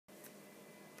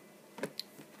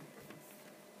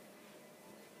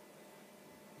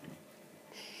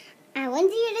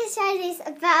wanted you to show this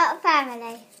about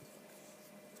family.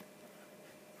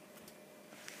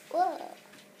 Whoa.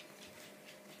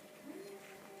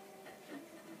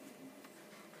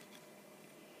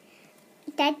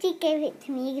 Daddy gave it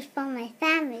to me for my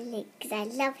family because I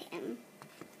love him.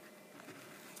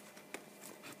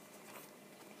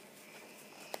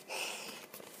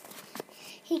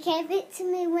 He gave it to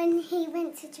me when he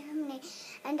went to Germany,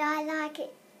 and I like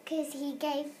it because he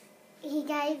gave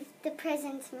the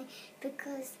present to me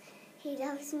because he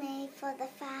loves me for the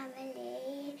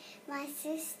family. My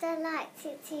sister liked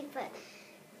it too, but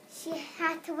she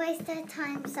had to waste her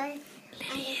time, so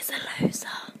Lily is a loser.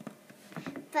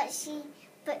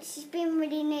 But she's been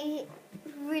really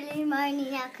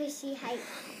moany now because she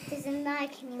doesn't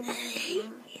like anyone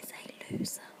anymore. He is a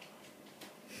loser.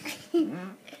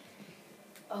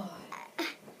 Oh.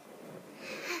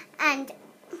 And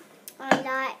I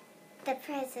like the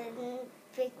present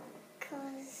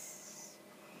because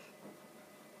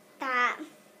that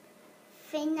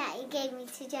thing that he gave me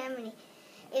to Germany,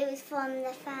 it was from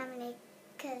the family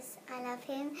because I love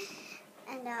him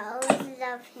and I always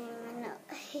love him, and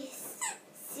his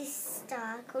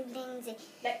sister called Lindsay,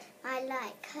 I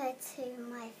like her too,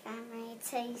 my family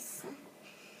too, so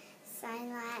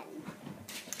like,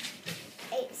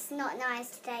 it's not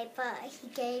nice today, but he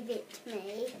gave it to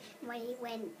me when he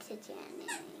went to Germany,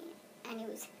 and it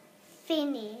was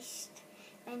finished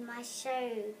when my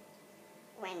show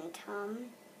went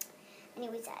on, and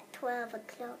it was at 12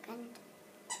 o'clock, and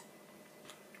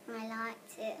I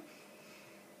liked it,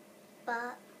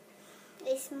 but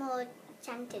it's more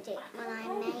chanted it when I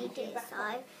made it, so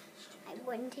I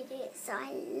wanted it, so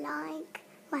I like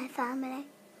my family.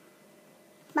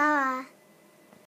 Bye.